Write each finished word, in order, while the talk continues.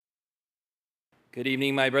Good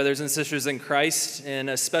evening, my brothers and sisters in Christ, and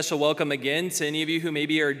a special welcome again to any of you who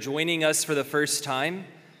maybe are joining us for the first time,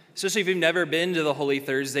 especially if you've never been to the Holy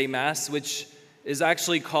Thursday Mass, which is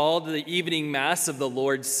actually called the evening Mass of the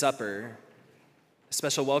Lord's Supper. A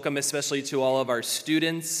special welcome especially to all of our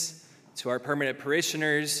students, to our permanent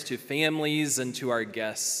parishioners, to families, and to our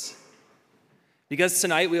guests. Because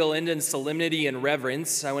tonight we will end in solemnity and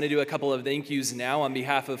reverence, I want to do a couple of thank yous now on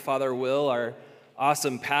behalf of Father Will, our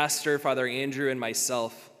awesome pastor, Father Andrew, and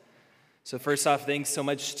myself. So first off, thanks so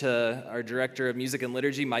much to our Director of Music and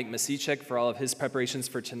Liturgy, Mike Masicek, for all of his preparations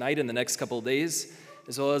for tonight and the next couple of days,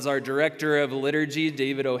 as well as our Director of Liturgy,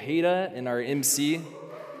 David Ojeda, and our MC.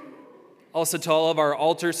 Also to all of our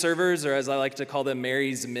altar servers, or as I like to call them,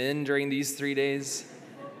 Mary's men during these 3 days.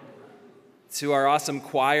 To our awesome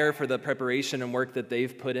choir for the preparation and work that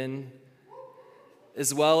they've put in,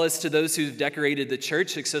 as well as to those who've decorated the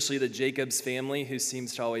church, especially the Jacobs family, who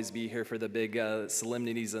seems to always be here for the big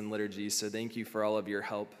solemnities and liturgies. So thank you for all of your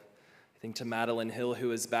help. I think to Madeline Hill,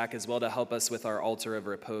 who is back as well to help us with our altar of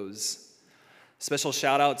repose. Special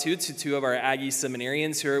shout out to two of our Aggie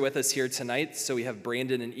seminarians who are with us here tonight. So we have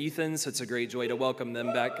Brandon and Ethan, so it's a great joy to welcome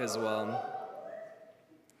them back as well.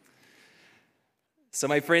 So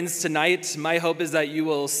my friends, tonight, my hope is that you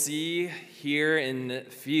will see, hear, and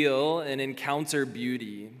feel and encounter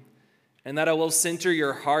beauty, and that it will center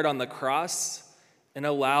your heart on the cross and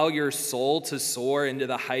allow your soul to soar into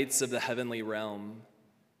the heights of the heavenly realm.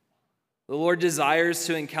 The Lord desires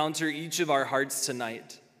to encounter each of our hearts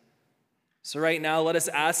tonight. So right now, let us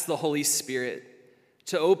ask the Holy Spirit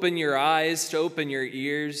to open your eyes, to open your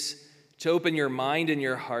ears, to open your mind and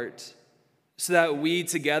your heart, so that we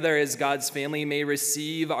together as God's family may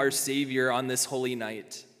receive our Savior on this holy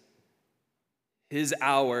night. His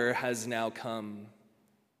hour has now come.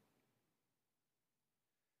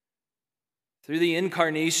 Through the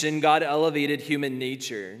incarnation, God elevated human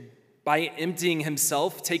nature by emptying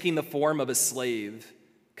himself, taking the form of a slave,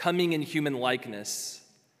 coming in human likeness.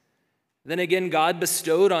 Then again, God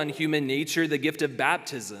bestowed on human nature the gift of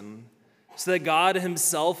baptism, so that God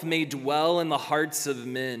himself may dwell in the hearts of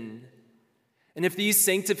men. And if these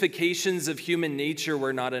sanctifications of human nature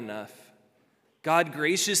were not enough, God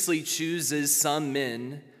graciously chooses some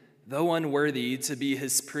men, though unworthy, to be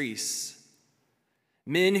his priests.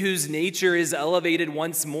 Men whose nature is elevated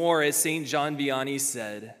once more, as St. John Vianney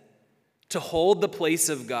said, to hold the place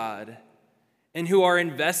of God, and who are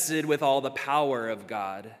invested with all the power of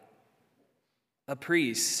God. A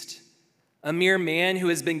priest, a mere man who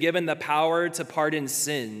has been given the power to pardon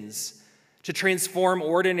sins, to transform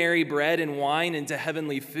ordinary bread and wine into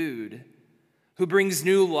heavenly food, who brings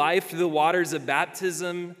new life through the waters of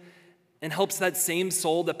baptism and helps that same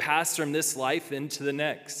soul to pass from this life into the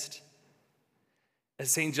next. As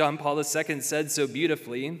St. John Paul II said so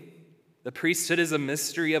beautifully, the priesthood is a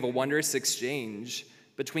mystery of a wondrous exchange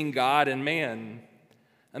between God and man.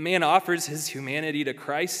 A man offers his humanity to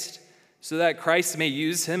Christ so that Christ may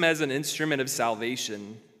use him as an instrument of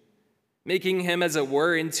salvation, making him, as it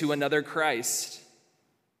were, into another Christ.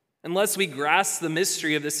 Unless we grasp the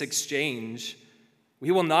mystery of this exchange,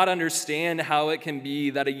 we will not understand how it can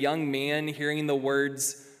be that a young man hearing the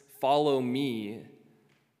words, "Follow me,"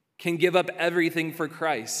 can give up everything for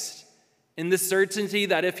Christ, in the certainty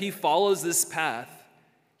that if he follows this path,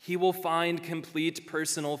 he will find complete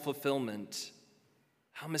personal fulfillment.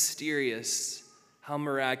 How mysterious, how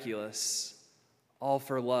miraculous, all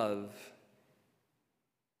for love.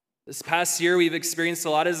 This past year, we've experienced a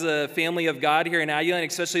lot as a family of God here in Aguilan,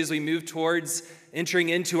 especially as we move towards entering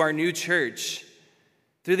into our new church.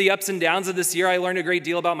 Through the ups and downs of this year, I learned a great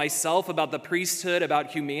deal about myself, about the priesthood,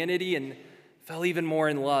 about humanity, and fell even more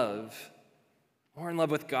in love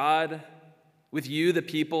with God, with you, the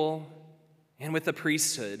people, and with the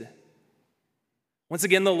priesthood. Once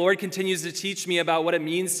again, the Lord continues to teach me about what it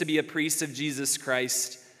means to be a priest of Jesus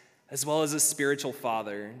Christ, as well as a spiritual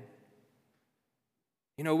father.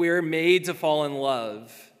 You know, we are made to fall in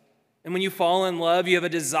love. And when you fall in love, you have a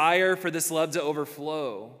desire for this love to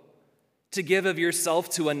overflow, to give of yourself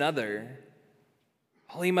to another.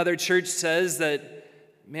 Holy Mother Church says that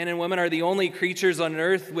men and women are the only creatures on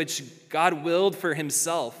earth which God willed for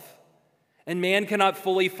himself. And man cannot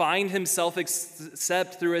fully find himself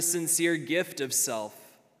except through a sincere gift of self.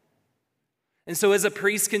 And so as a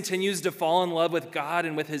priest continues to fall in love with God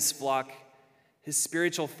and with his flock, his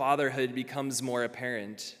spiritual fatherhood becomes more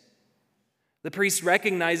apparent. The priest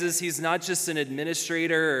recognizes he's not just an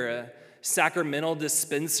administrator or a sacramental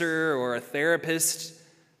dispenser or a therapist,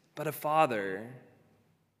 but a father.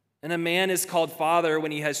 And a man is called father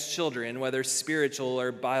when he has children, whether spiritual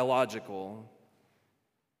or biological.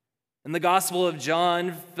 In the Gospel of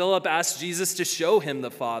John, Philip asked Jesus to show him the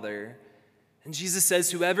Father. And Jesus says,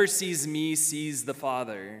 "Whoever sees me sees the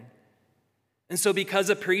Father." And so because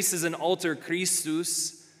a priest is an alter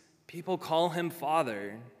Christus, people call him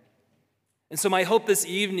Father. And so my hope this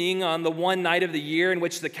evening, on the one night of the year in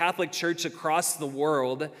which the Catholic Church across the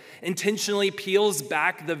world intentionally peels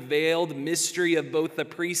back the veiled mystery of both the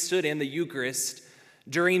priesthood and the Eucharist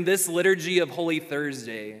during this liturgy of Holy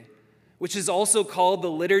Thursday, which is also called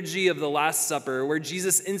the Liturgy of the Last Supper, where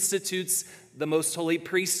Jesus institutes the most holy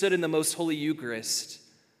priesthood and the most holy Eucharist.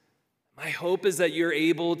 My hope is that you're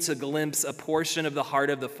able to glimpse a portion of the heart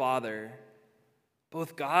of the Father,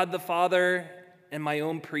 both God the Father and my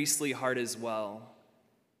own priestly heart as well.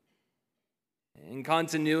 In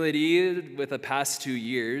continuity with the past 2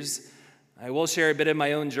 years, I will share a bit of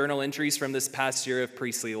my own journal entries from this past year of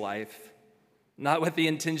priestly life, not with the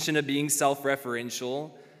intention of being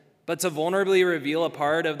self-referential, but to vulnerably reveal a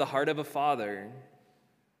part of the heart of a father.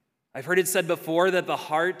 I've heard it said before that the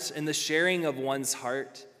heart and the sharing of one's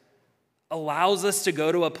heart allows us to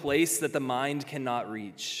go to a place that the mind cannot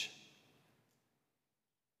reach.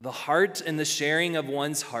 The heart and the sharing of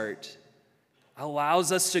one's heart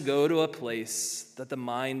allows us to go to a place that the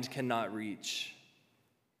mind cannot reach.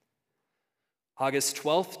 August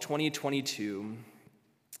 12th, 2022.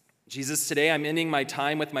 Jesus, today I'm ending my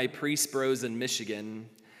time with my priest bros in Michigan.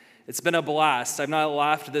 It's been a blast. I've not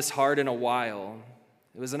laughed this hard in a while.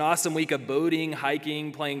 It was an awesome week of boating,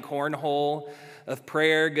 hiking, playing cornhole, of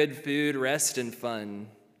prayer, good food, rest, and fun.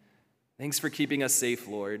 Thanks for keeping us safe,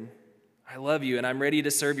 Lord. I love you, and I'm ready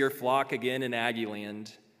to serve your flock again in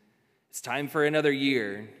Aggieland. It's time for another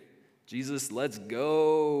year. Jesus, let's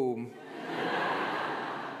go.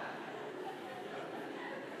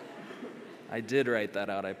 I did write that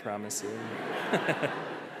out, I promise you.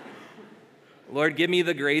 Lord, give me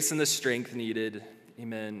the grace and the strength needed.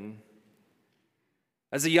 Amen.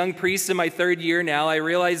 As a young priest in my 3rd year now, I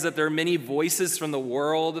realize that there are many voices from the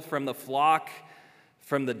world, from the flock,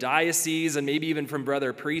 from the diocese, and maybe even from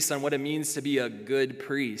brother priests on what it means to be a good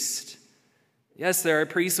priest. Yes, there are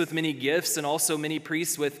priests with many gifts and also many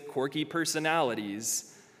priests with quirky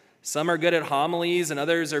personalities. Some are good at homilies and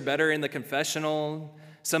others are better in the confessional.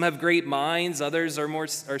 Some have great minds, others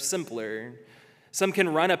are simpler. Some can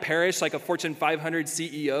run a parish like a Fortune 500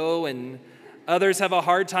 CEO, and others have a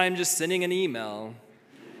hard time just sending an email.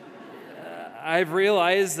 I've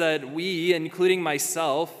realized that we, including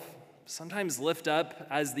myself, sometimes lift up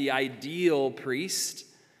as the ideal priest.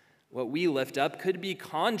 What we lift up could be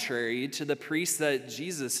contrary to the priest that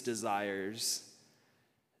Jesus desires.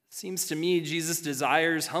 It seems to me Jesus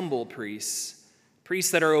desires humble priests,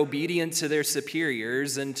 priests that are obedient to their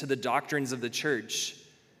superiors and to the doctrines of the church,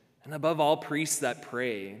 and above all, priests that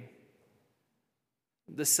pray.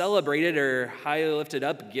 The celebrated or highly lifted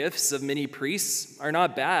up gifts of many priests are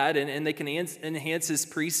not bad, and they can enhance his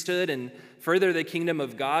priesthood and further the kingdom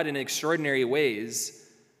of God in extraordinary ways.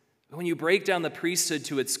 But when you break down the priesthood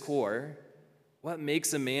to its core, what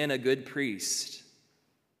makes a man a good priest?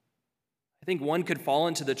 I think one could fall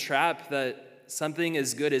into the trap that something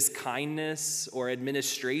as good as kindness or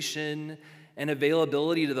administration and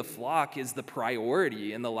availability to the flock is the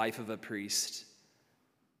priority in the life of a priest.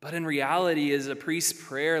 But in reality, is a priest's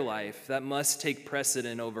prayer life that must take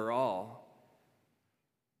precedent over all.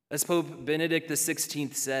 As Pope Benedict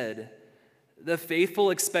XVI said, the faithful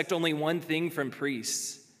expect only one thing from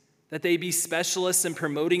priests, that they be specialists in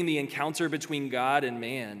promoting the encounter between God and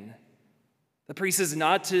man. The priest is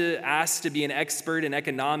not to ask to be an expert in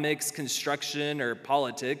economics, construction, or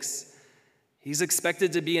politics. He's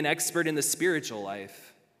expected to be an expert in the spiritual life.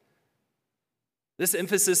 This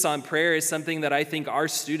emphasis on prayer is something that I think our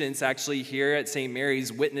students actually here at St.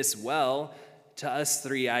 Mary's witness well to us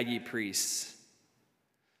 3 Aggie priests.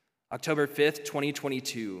 October 5th,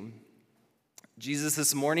 2022. Jesus,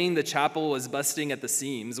 this morning, the chapel was busting at the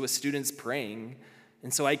seams with students praying,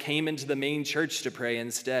 and so I came into the main church to pray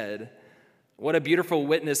instead. What a beautiful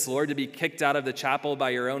witness, Lord, to be kicked out of the chapel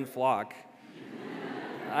by your own flock.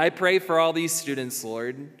 I pray for all these students,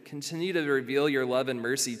 Lord. Continue to reveal your love and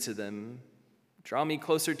mercy to them. Draw me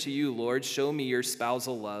closer to you, Lord. Show me your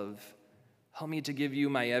spousal love. Help me to give you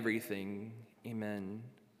my everything. Amen.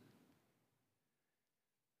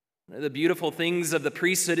 One of the beautiful things of the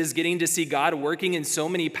priesthood is getting to see God working in so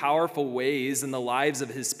many powerful ways in the lives of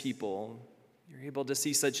his people. You're able to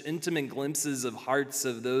see such intimate glimpses of hearts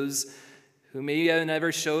of those who may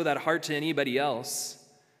never show that heart to anybody else.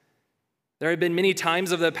 There have been many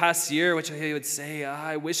times over the past year which I would say,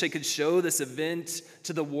 I wish I could show this event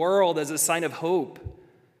to the world as a sign of hope.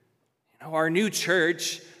 Our new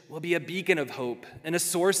church will be a beacon of hope and a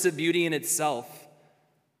source of beauty in itself.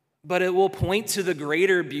 but it will point to the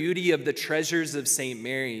greater beauty of the treasures of St.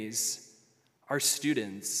 Mary's, our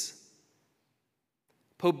students.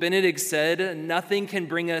 Pope Benedict said, "Nothing can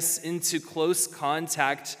bring us into close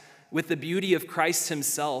contact with the beauty of Christ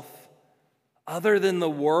himself other than the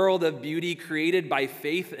world of beauty created by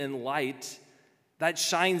faith and light that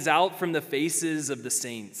shines out from the faces of the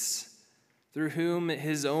saints, through whom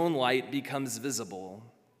his own light becomes visible."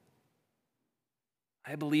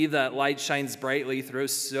 I believe that light shines brightly through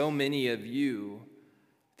so many of you,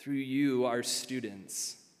 through you, our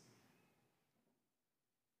students.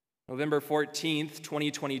 November 14th,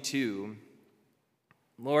 2022.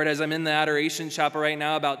 Lord, as I'm in the Adoration Chapel right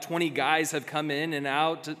now, about 20 guys have come in and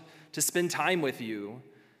out to spend time with you.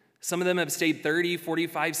 Some of them have stayed 30,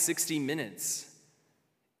 45, 60 minutes.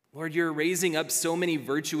 Lord, you're raising up so many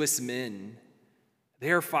virtuous men.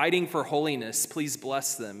 They are fighting for holiness. Please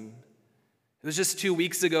bless them. It was just 2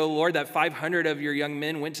 weeks ago, Lord, that 500 of your young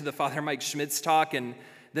men went to the Father Mike Schmitz talk, and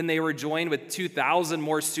then they were joined with 2,000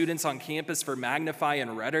 more students on campus for Magnify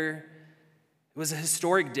and Rudder. It was a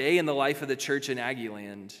historic day in the life of the church in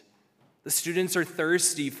Aggieland. The students are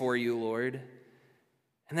thirsty for you, Lord.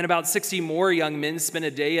 And then about 60 more young men spent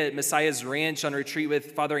a day at Messiah's Ranch on retreat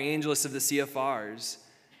with Father Angelus of the CFRs.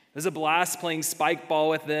 It was a blast playing spike ball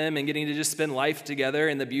with them and getting to just spend life together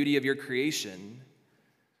in the beauty of your creation.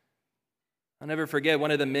 I'll never forget,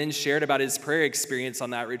 one of the men shared about his prayer experience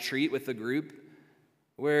on that retreat with the group,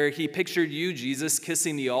 where he pictured you, Jesus,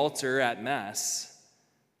 kissing the altar at Mass.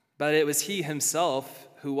 But it was he himself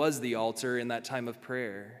who was the altar in that time of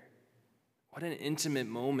prayer. What an intimate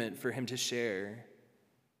moment for him to share.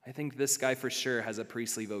 I think this guy for sure has a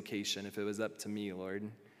priestly vocation if it was up to me,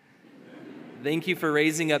 Lord. Thank you for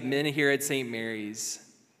raising up men here at St. Mary's.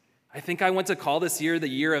 I think I want to call this year the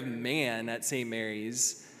year of man at St.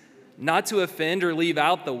 Mary's, not to offend or leave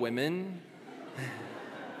out the women.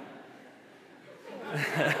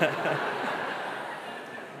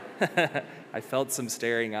 I felt some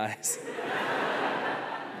staring eyes.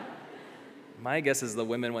 My guess is the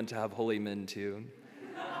women want to have holy men too.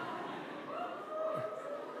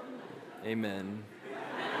 Amen.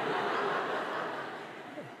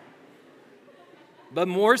 But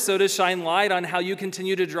more so to shine light on how you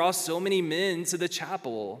continue to draw so many men to the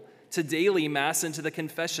chapel, to daily Mass, and to the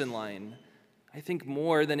confession line. I think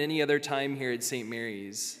more than any other time here at St.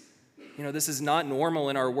 Mary's. You know, this is not normal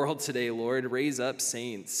in our world today, Lord. Raise up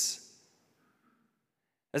saints.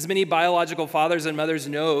 As many biological fathers and mothers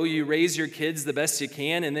know, you raise your kids the best you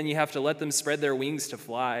can, and then you have to let them spread their wings to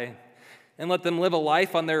fly and let them live a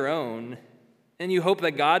life on their own. And you hope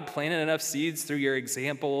that God planted enough seeds through your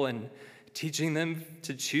example and teaching them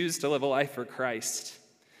to choose to live a life for Christ.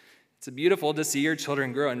 It's beautiful to see your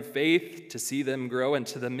children grow in faith, to see them grow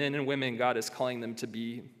into the men and women God is calling them to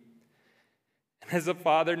be. And as a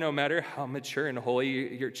father, no matter how mature and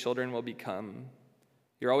holy your children will become,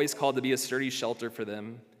 you're always called to be a sturdy shelter for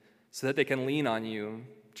them so that they can lean on you,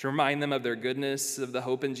 to remind them of their goodness, of the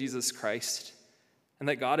hope in Jesus Christ, and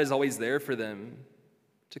that God is always there for them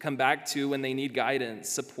to come back to when they need guidance,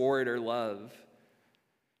 support, or love.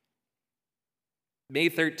 May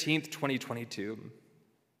 13th, 2022.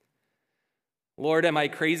 Lord, am I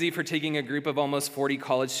crazy for taking a group of almost 40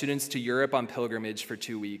 college students to Europe on pilgrimage for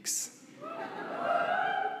 2 weeks?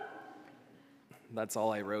 That's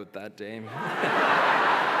all I wrote that day.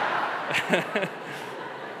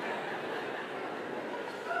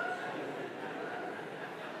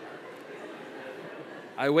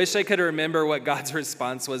 I wish I could remember what God's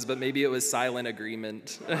response was, but maybe it was silent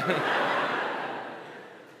agreement.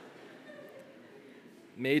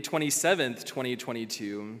 May 27th,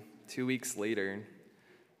 2022, 2 weeks later.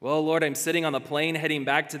 Well, Lord, I'm sitting on the plane heading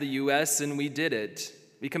back to the U.S., and we did it.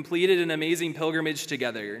 We completed an amazing pilgrimage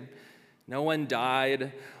together. No one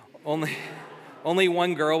died. Only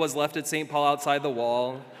one girl was left at St. Paul outside the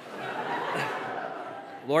wall.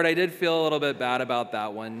 Lord, I did feel a little bit bad about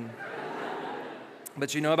that one.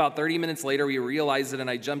 But you know, about 30 minutes later, we realized it, and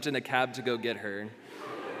I jumped in a cab to go get her.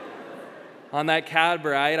 On that cab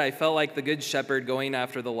ride, I felt like the good shepherd going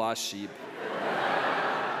after the lost sheep.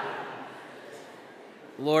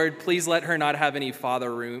 Lord, please let her not have any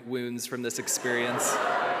father wounds from this experience.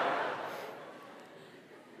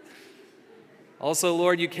 Also,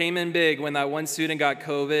 Lord, you came in big when that one student got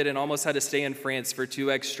COVID and almost had to stay in France for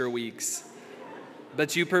 2 extra weeks.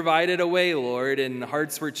 But you provided a way, Lord, and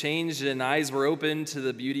hearts were changed and eyes were opened to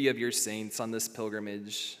the beauty of your saints on this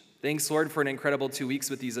pilgrimage. Thanks, Lord, for an incredible 2 weeks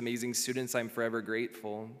with these amazing students. I'm forever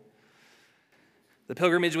grateful. The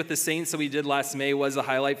pilgrimage with the saints that we did last May was a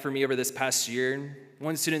highlight for me over this past year.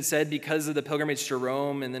 One student said, because of the pilgrimage to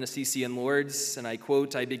Rome and then Assisi and Lourdes, and I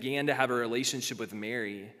quote, I began to have a relationship with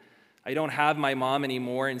Mary. I don't have my mom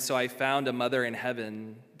anymore, and so I found a mother in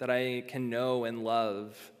heaven that I can know and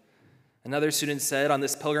love. Another student said, on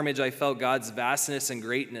this pilgrimage, I felt God's vastness and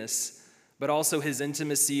greatness, but also his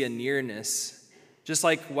intimacy and nearness. Just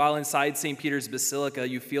like while inside St. Peter's Basilica,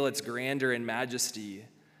 you feel its grandeur and majesty,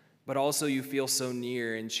 but also you feel so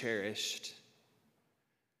near and cherished.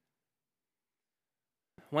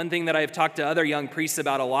 One thing that I've talked to other young priests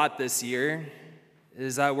about a lot this year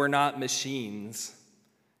is that we're not machines.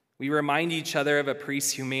 We remind each other of a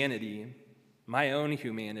priest's humanity, my own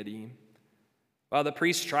humanity. While the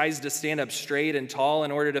priest tries to stand up straight and tall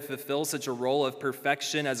in order to fulfill such a role of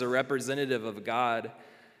perfection as a representative of God,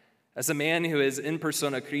 as a man who is in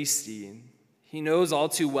persona Christi, he knows all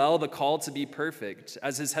too well the call to be perfect,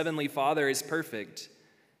 as his heavenly Father is perfect,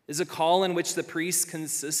 is a call in which the priest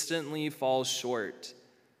consistently falls short.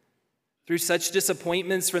 Through such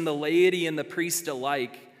disappointments from the laity and the priest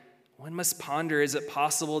alike, one must ponder, is it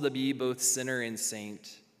possible to be both sinner and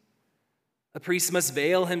saint? A priest must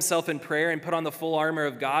veil himself in prayer and put on the full armor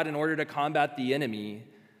of God in order to combat the enemy,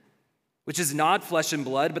 which is not flesh and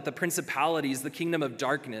blood, but the principalities, the kingdom of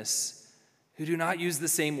darkness, who do not use the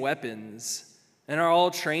same weapons and are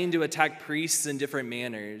all trained to attack priests in different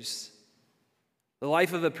manners. The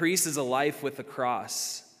life of a priest is a life with a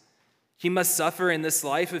cross. He must suffer in this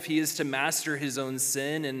life if he is to master his own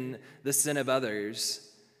sin and the sin of others.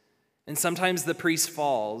 And sometimes the priest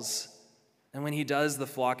falls, and when he does, the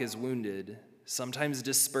flock is wounded, sometimes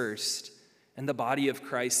dispersed, and the body of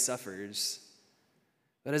Christ suffers.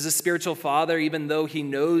 But as a spiritual father, even though he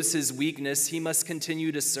knows his weakness, he must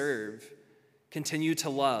continue to serve, continue to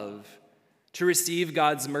love, to receive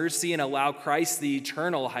God's mercy and allow Christ, the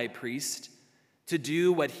eternal high priest, to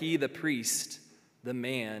do what he, the priest, the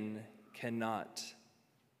man, cannot.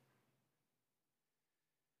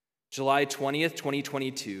 July 20th,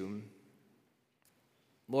 2022.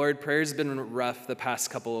 Lord, prayer's been rough the past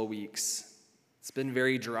couple of weeks. It's been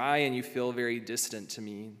very dry and you feel very distant to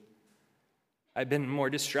me. I've been more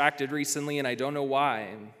distracted recently and I don't know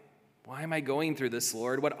why. Why am I going through this,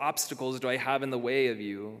 Lord? What obstacles do I have in the way of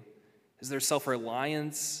you? Is there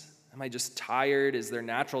self-reliance? Am I just tired? Is there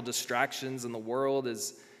natural distractions in the world?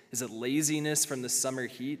 Is it laziness from the summer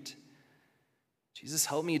heat? Jesus,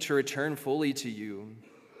 help me to return fully to you.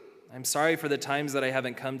 I'm sorry for the times that I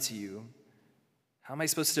haven't come to you. How am I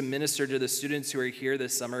supposed to minister to the students who are here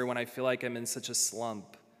this summer when I feel like I'm in such a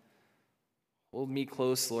slump? Hold me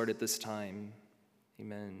close, Lord, at this time.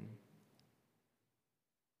 Amen.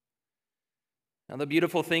 Now, the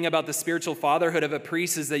beautiful thing about the spiritual fatherhood of a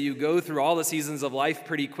priest is that you go through all the seasons of life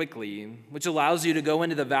pretty quickly, which allows you to go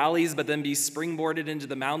into the valleys but then be springboarded into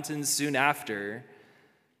the mountains soon after,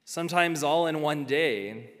 sometimes all in one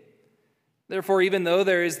day. Therefore, even though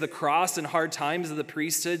there is the cross and hard times of the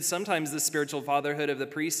priesthood, sometimes the spiritual fatherhood of the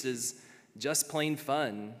priest is just plain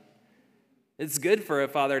fun. It's good for a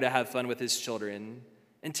father to have fun with his children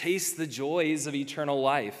and taste the joys of eternal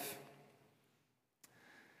life.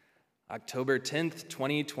 October 10th,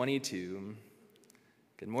 2022.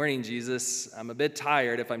 Good morning, Jesus. I'm a bit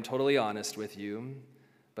tired, if I'm totally honest with you,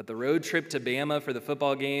 but the road trip to Bama for the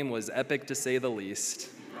football game was epic to say the least.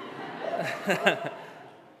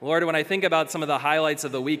 Lord, when I think about some of the highlights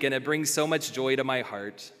of the weekend, it brings so much joy to my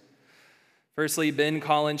heart. Firstly, Ben,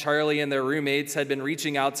 Colin, Charlie, and their roommates had been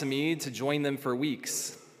reaching out to me to join them for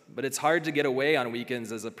weeks, but it's hard to get away on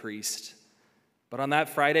weekends as a priest. But on that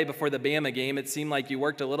Friday before the Bama game, it seemed like you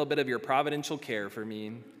worked a little bit of your providential care for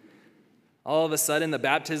me. All of a sudden, the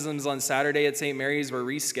baptisms on Saturday at St. Mary's were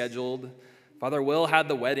rescheduled. Father Will had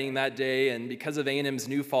the wedding that day, and because of A&M's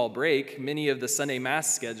new fall break, many of the Sunday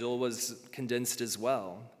Mass schedule was condensed as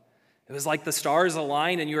well. It was like the stars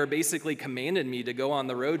aligned and you were basically commanding me to go on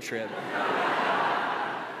the road trip.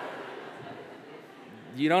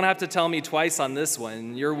 You don't have to tell me twice on this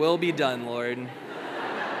one. Your will be done, Lord.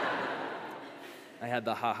 I had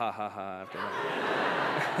the ha ha ha ha after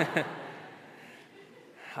that.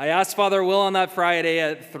 I asked Father Will on that Friday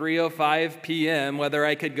at 3:05 p.m. whether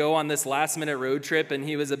I could go on this last-minute road trip, and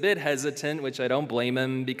he was a bit hesitant, which I don't blame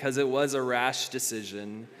him because it was a rash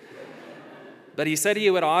decision. But he said he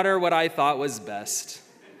would honor what I thought was best.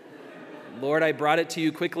 Lord, I brought it to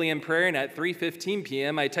you quickly in prayer, and at 3:15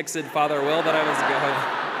 p.m., I texted Father Will that I was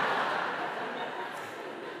going.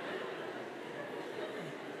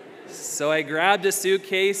 So I grabbed a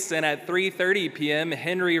suitcase, and at 3:30 p.m.,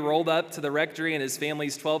 Henry rolled up to the rectory in his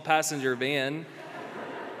family's 12-passenger van,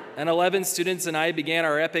 and 11 students and I began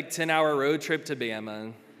our epic 10-hour road trip to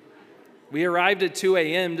Bama. We arrived at 2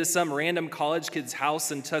 a.m. to some random college kid's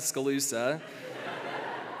house in Tuscaloosa,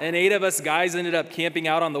 And 8 of us guys ended up camping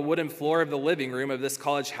out on the wooden floor of the living room of this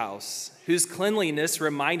college house, whose cleanliness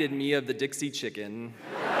reminded me of the Dixie Chicken.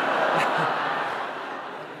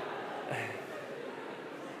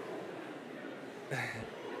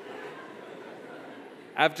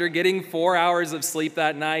 After getting 4 hours of sleep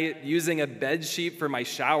that night, using a bed sheet for my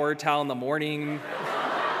shower towel in the morning,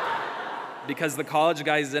 because the college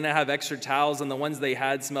guys didn't have extra towels and the ones they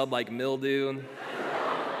had smelled like mildew,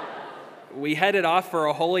 we headed off for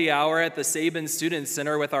a holy hour at the Sabin Student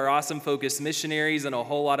Center with our awesome Focus missionaries and a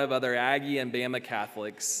whole lot of other Aggie and Bama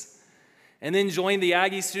Catholics. And then joined the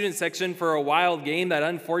Aggie student section for a wild game that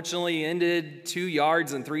unfortunately ended 2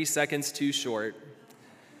 yards and 3 seconds too short.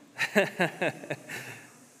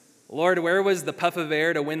 Lord, where was the puff of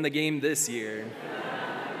air to win the game this year?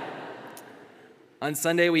 On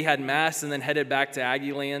Sunday, we had Mass and then headed back to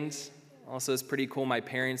Aggieland. Also, it's pretty cool. My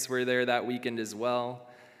parents were there that weekend as well.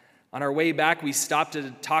 On our way back, we stopped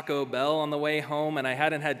at Taco Bell on the way home, and I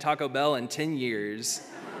hadn't had Taco Bell in 10 years,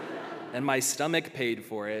 and my stomach paid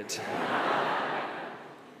for it.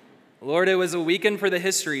 Lord, it was a weekend for the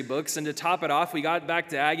history books, and to top it off, we got back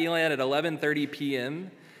to Aggieland at 11:30 p.m.,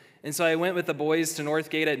 and so I went with the boys to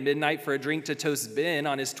Northgate at midnight for a drink to toast Ben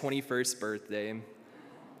on his 21st birthday.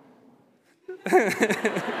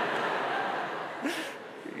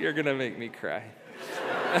 You're going to make me cry.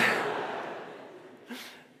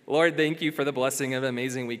 Lord, thank you for the blessing of an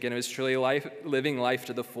amazing weekend. It was truly living life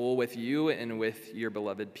to the full with you and with your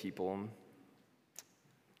beloved people.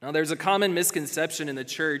 Now, there's a common misconception in the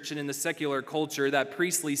church and in the secular culture that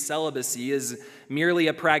priestly celibacy is merely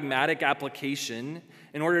a pragmatic application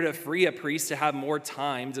in order to free a priest to have more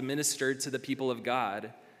time to minister to the people of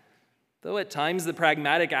God. Though at times the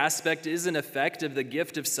pragmatic aspect is an effect of the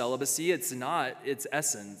gift of celibacy, it's not its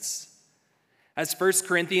essence. As 1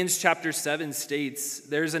 Corinthians chapter 7 states,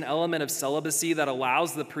 there's an element of celibacy that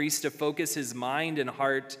allows the priest to focus his mind and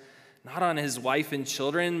heart not on his wife and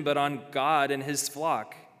children, but on God and his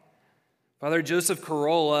flock. Father Joseph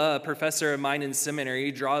Corolla, a professor of mine in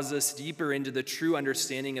seminary, draws us deeper into the true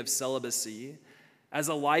understanding of celibacy as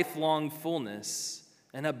a lifelong fullness,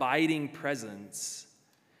 an abiding presence,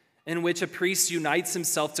 in which a priest unites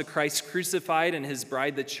himself to Christ crucified and his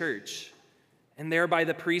bride, the church. And thereby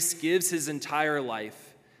the priest gives his entire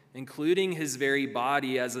life, including his very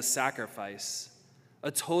body, as a sacrifice, a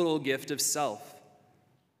total gift of self.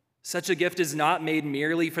 Such a gift is not made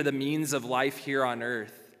merely for the means of life here on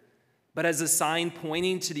earth, but as a sign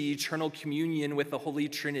pointing to the eternal communion with the Holy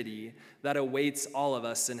Trinity that awaits all of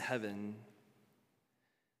us in heaven.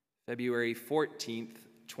 February 14th,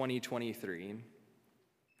 2023.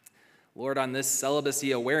 Lord, on this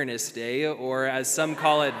Celibacy Awareness Day, or as some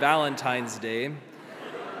call it, Valentine's Day,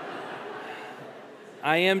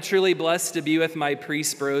 I am truly blessed to be with my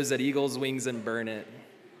priest bros at Eagles Wings and Burnet.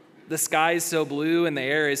 The sky is so blue and the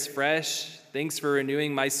air is fresh. Thanks for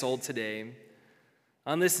renewing my soul today.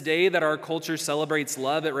 On this day that our culture celebrates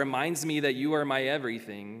love, it reminds me that you are my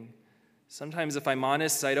everything. Sometimes, if I'm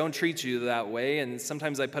honest, I don't treat you that way, and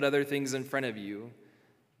sometimes I put other things in front of you.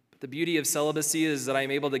 The beauty of celibacy is that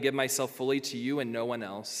I'm able to give myself fully to you and no one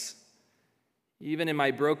else. Even in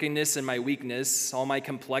my brokenness and my weakness, all my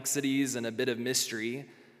complexities and a bit of mystery,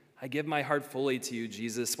 I give my heart fully to you,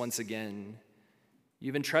 Jesus, once again.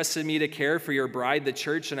 You've entrusted me to care for your bride, the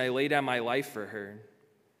church, and I lay down my life for her.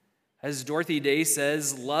 As Dorothy Day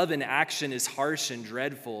says, love in action is harsh and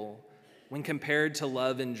dreadful when compared to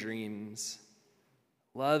love in dreams.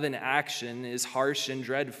 Love in action is harsh and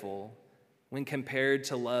dreadful when compared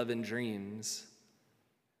to love and dreams.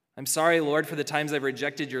 I'm sorry, Lord, for the times I've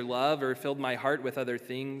rejected your love or filled my heart with other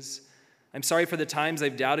things. I'm sorry for the times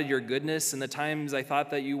I've doubted your goodness and the times I thought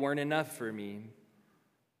that you weren't enough for me.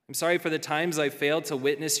 I'm sorry for the times I've failed to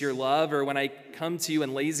witness your love or when I come to you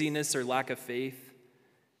in laziness or lack of faith.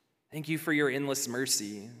 Thank you for your endless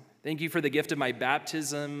mercy. Thank you for the gift of my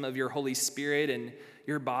baptism, of your Holy Spirit, and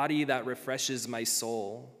your body that refreshes my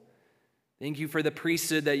soul. Thank you for the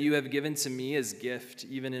priesthood that you have given to me as gift,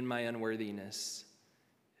 even in my unworthiness.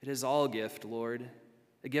 It is all gift, Lord,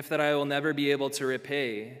 a gift that I will never be able to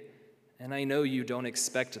repay, and I know you don't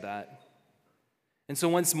expect that. And so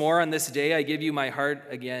once more on this day, I give you my heart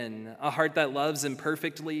again, a heart that loves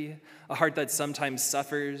imperfectly, a heart that sometimes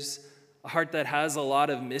suffers, a heart that has a lot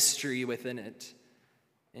of mystery within it,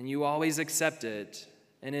 and you always accept it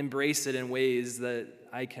and embrace it in ways that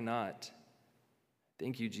I cannot.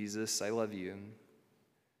 Thank you, Jesus. I love you.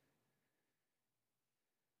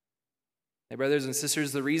 My brothers and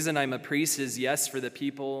sisters, the reason I'm a priest is yes for the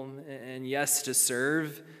people and yes to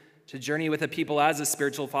serve, to journey with the people as a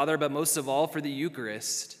spiritual father, but most of all for the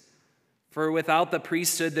Eucharist, For without the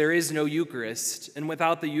priesthood, there is no Eucharist, and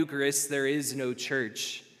without the Eucharist, there is no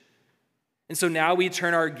church. And so now we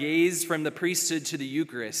turn our gaze from the priesthood to the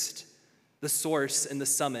Eucharist, the source and the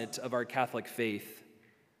summit of our Catholic faith.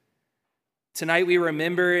 Tonight we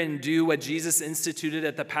remember and do what Jesus instituted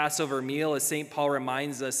at the Passover meal, as St. Paul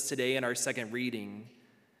reminds us today in our second reading.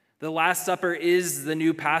 The Last Supper is the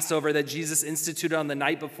new Passover that Jesus instituted on the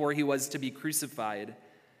night before he was to be crucified,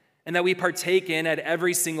 and that we partake in at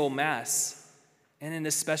every single Mass, and in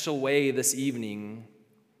a special way this evening.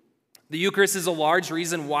 The Eucharist is a large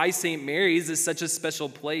reason why St. Mary's is such a special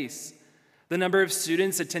place. The number of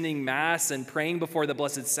students attending Mass and praying before the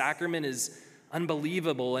Blessed Sacrament is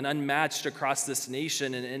unbelievable and unmatched across this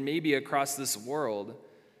nation and maybe across this world.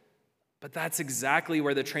 But that's exactly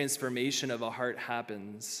where the transformation of a heart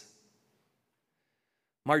happens.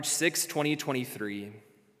 March 6, 2023.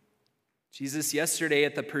 Jesus, yesterday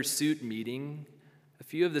at the Pursuit meeting, a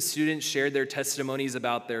few of the students shared their testimonies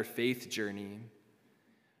about their faith journey.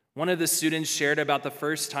 One of the students shared about the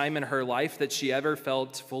first time in her life that she ever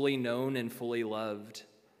felt fully known and fully loved.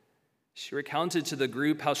 She recounted to the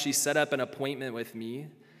group how she set up an appointment with me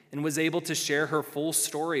and was able to share her full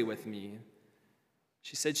story with me.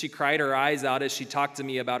 She said she cried her eyes out as she talked to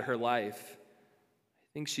me about her life. I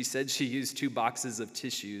think she said she used 2 boxes of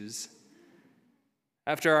tissues.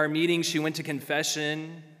 After our meeting, she went to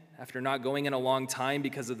confession after not going in a long time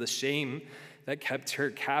because of the shame that kept her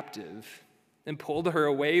captive and pulled her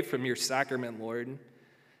away from your sacrament, Lord,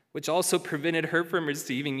 which also prevented her from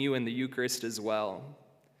receiving you in the Eucharist as well.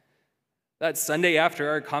 That Sunday after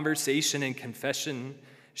our conversation and confession,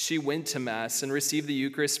 she went to Mass and received the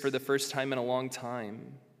Eucharist for the first time in a long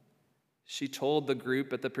time. She told the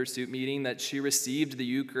group at the Pursuit meeting that she received the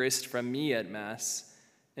Eucharist from me at Mass.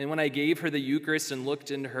 And when I gave her the Eucharist and looked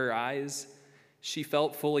into her eyes, she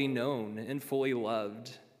felt fully known and fully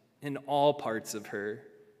loved in all parts of her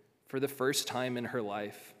for the first time in her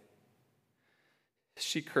life.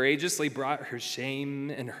 She courageously brought her shame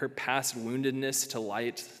and her past woundedness to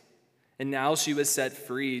light, and now she was set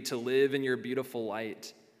free to live in your beautiful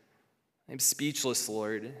light. I'm speechless,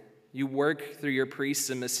 Lord. You work through your priests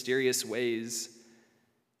in mysterious ways.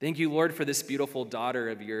 Thank you, Lord, for this beautiful daughter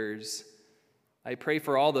of yours. I pray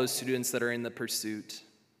for all those students that are in the Pursuit.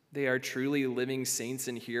 They are truly living saints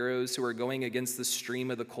and heroes who are going against the stream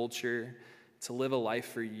of the culture to live a life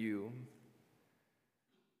for you.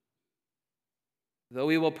 Though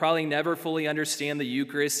we will probably never fully understand the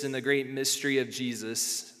Eucharist and the great mystery of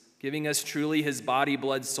Jesus, giving us truly his body,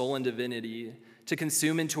 blood, soul, and divinity to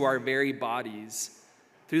consume into our very bodies,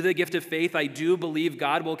 through the gift of faith, I do believe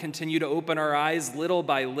God will continue to open our eyes little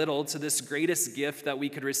by little to this greatest gift that we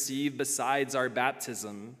could receive besides our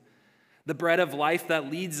baptism, the bread of life that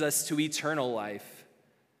leads us to eternal life.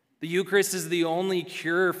 The Eucharist is the only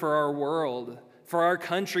cure for our world, for our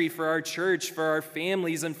country, for our church, for our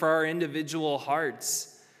families, and for our individual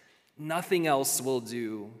hearts. Nothing else will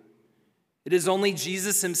do. It is only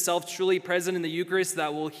Jesus himself truly present in the Eucharist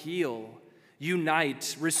that will heal,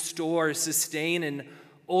 unite, restore, sustain, and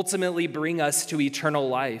ultimately bring us to eternal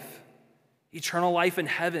life in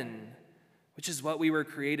heaven, which is what we were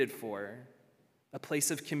created for, a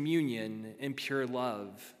place of communion and pure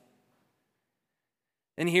love.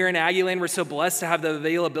 And here in Aggieland, we're so blessed to have the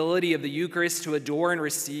availability of the Eucharist to adore and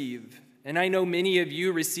receive. And I know many of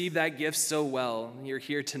you receive that gift so well. You're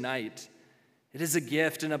here tonight. It is a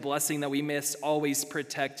gift and a blessing that we must always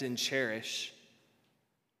protect and cherish.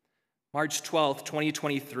 March 12th,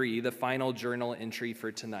 2023, the final journal entry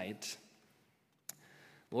for tonight.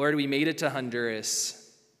 Lord, we made it to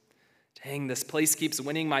Honduras. Dang, this place keeps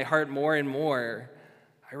winning my heart more and more.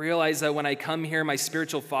 I realize that when I come here, my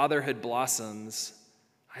spiritual fatherhood blossoms.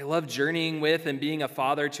 I love journeying with and being a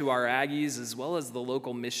father to our Aggies as well as the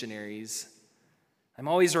local missionaries. I'm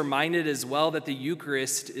always reminded as well that the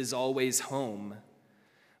Eucharist is always home.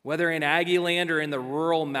 Whether in Aggieland or in the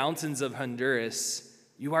rural mountains of Honduras,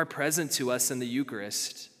 you are present to us in the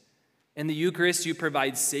Eucharist. In the Eucharist, you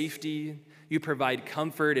provide safety, you provide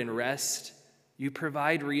comfort and rest, you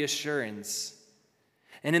provide reassurance.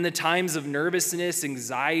 And in the times of nervousness,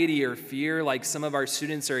 anxiety, or fear, like some of our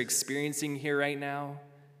students are experiencing here right now,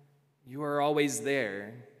 you are always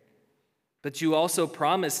there. But you also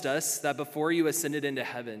promised us that before you ascended into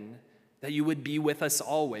heaven, that you would be with us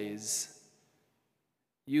always.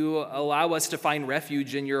 You allow us to find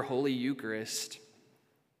refuge in your Holy Eucharist.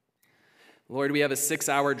 Lord, we have a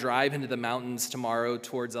 6-hour drive into the mountains tomorrow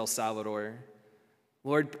towards El Salvador.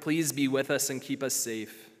 Lord, please be with us and keep us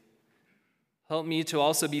safe. Help me to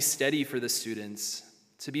also be steady for the students,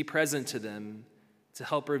 to be present to them, to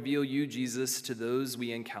help reveal you, Jesus, to those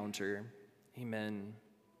we encounter. Amen.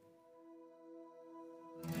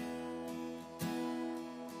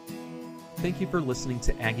 Thank you for listening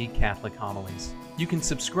to Aggie Catholic Homilies. You can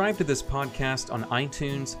subscribe to this podcast on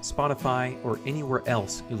iTunes, Spotify, or anywhere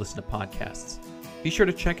else you listen to podcasts. Be sure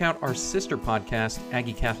to check out our sister podcast,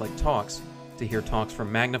 Aggie Catholic Talks, to hear talks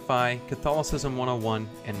from Magnify, Catholicism 101,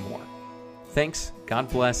 and more. Thanks, God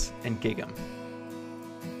bless, and gig 'em.